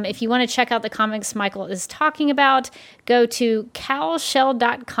 If you want to check out the comics Michael is talking about, go to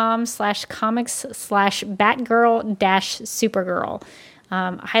cowshell.com/comics/Batgirl-Supergirl.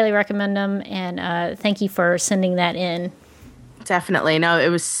 I highly recommend them, and thank you for sending that in. Definitely.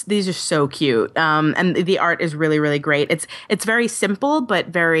 No, these are so cute. And the art is really, really great. It's very simple, but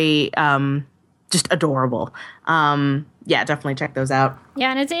very just adorable. Yeah, definitely check those out.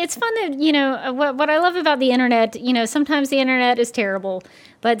 Yeah, and it's fun that, what I love about the internet, sometimes the internet is terrible,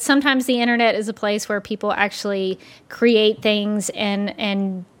 but sometimes the internet is a place where people actually create things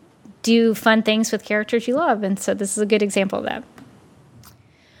and do fun things with characters you love. And so this is a good example of that.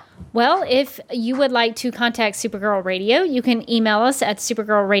 Well, if you would like to contact Supergirl Radio, you can email us at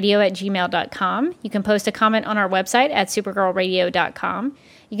supergirlradio@gmail.com. You can post a comment on our website at supergirlradio.com.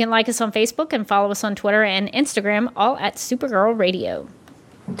 You can like us on Facebook and follow us on Twitter and Instagram, all at Supergirl Radio.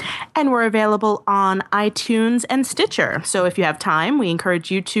 And we're available on iTunes and Stitcher. So if you have time, we encourage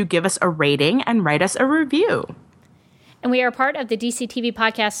you to give us a rating and write us a review. And we are part of the DCTV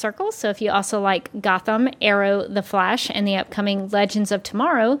Podcast Circle, so if you also like Gotham, Arrow, The Flash, and the upcoming Legends of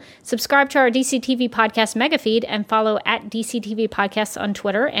Tomorrow, subscribe to our DCTV Podcast mega feed and follow at DCTV Podcasts on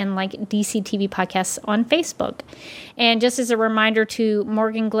Twitter and like DCTV Podcasts on Facebook. And just as a reminder to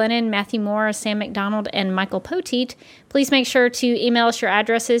Morgan Glennon, Matthew Moore, Sam McDonald, and Michael Poteet, please make sure to email us your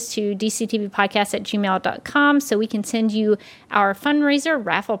addresses to dctvpodcast@gmail.com so we can send you our fundraiser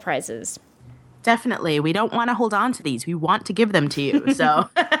raffle prizes. Definitely. We don't want to hold on to these. We want to give them to you.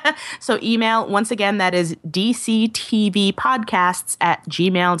 So so email, once again, that is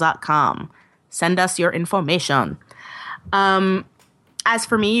dctvpodcasts@gmail.com. Send us your information. As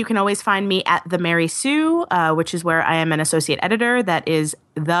for me, you can always find me at The Mary Sue, which is where I am an associate editor. That is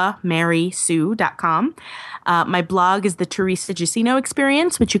themarysue.com. My blog is the Teresa Giussino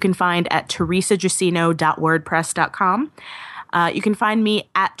Experience, which you can find at teresagiussino.wordpress.com. You can find me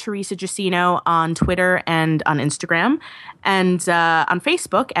at Teresa Giussino on Twitter and on Instagram, and on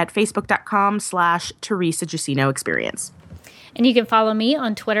Facebook at facebook.com/Teresa Giussino Experience. And you can follow me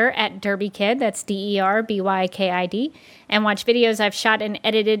on Twitter at DerbyKid, that's DerBykid, and watch videos I've shot and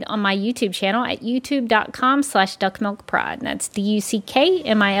edited on my YouTube channel at youtube.com/DuckMilkProd. That's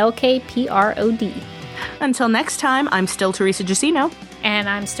DuckMilkProd. Until next time, I'm still Teresa Giussino. And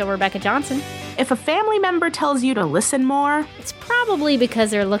I'm still Rebecca Johnson. If a family member tells you to listen more, it's probably because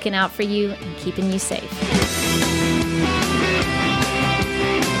they're looking out for you and keeping you safe.